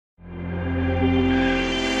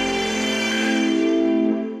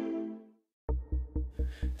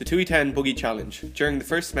The 2E10 Buggy Challenge. During the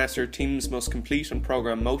first semester, teams must complete and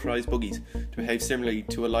program motorised buggies to behave similarly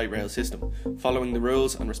to a light rail system, following the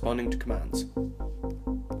rules and responding to commands.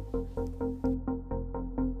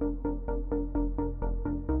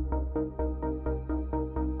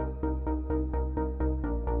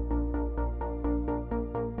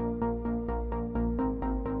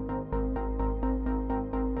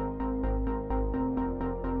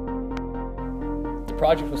 The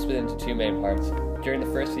project was split into two main parts. During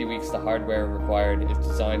the first few weeks, the hardware required is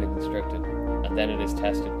designed and constructed, and then it is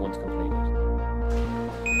tested once completed.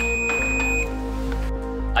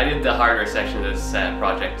 I did the hardware section of this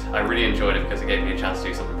project. I really enjoyed it because it gave me a chance to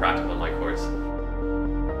do something practical in my course.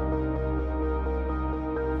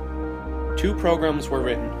 2 programs were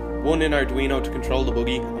written, one in Arduino to control the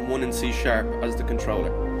buggy and one in C# as the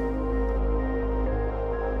controller.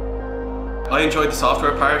 I enjoyed the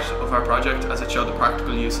software part of our project as it showed the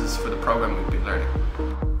practical uses for the program we've been learning.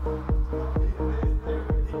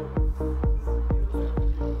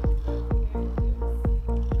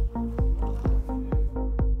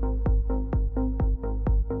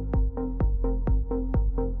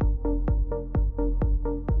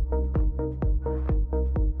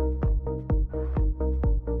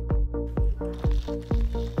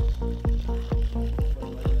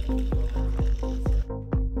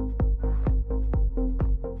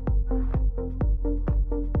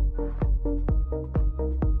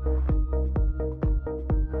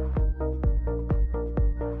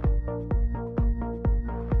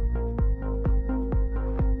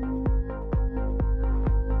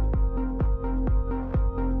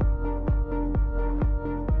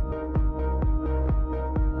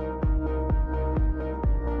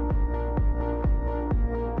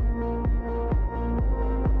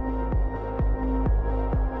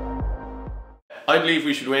 I believe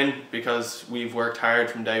we should win because we've worked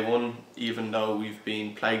hard from day one, even though we've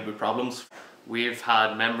been plagued with problems. We've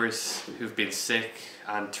had members who've been sick,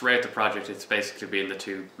 and throughout the project it's basically been the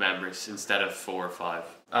 2 members instead of 4 or 5.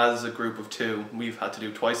 As a group of 2, we've had to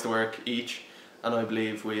do twice the work each, and I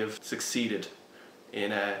believe we have succeeded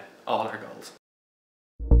in all our goals.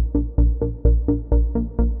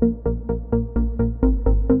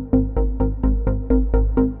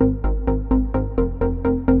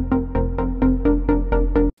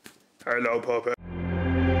 Hello, Puppet.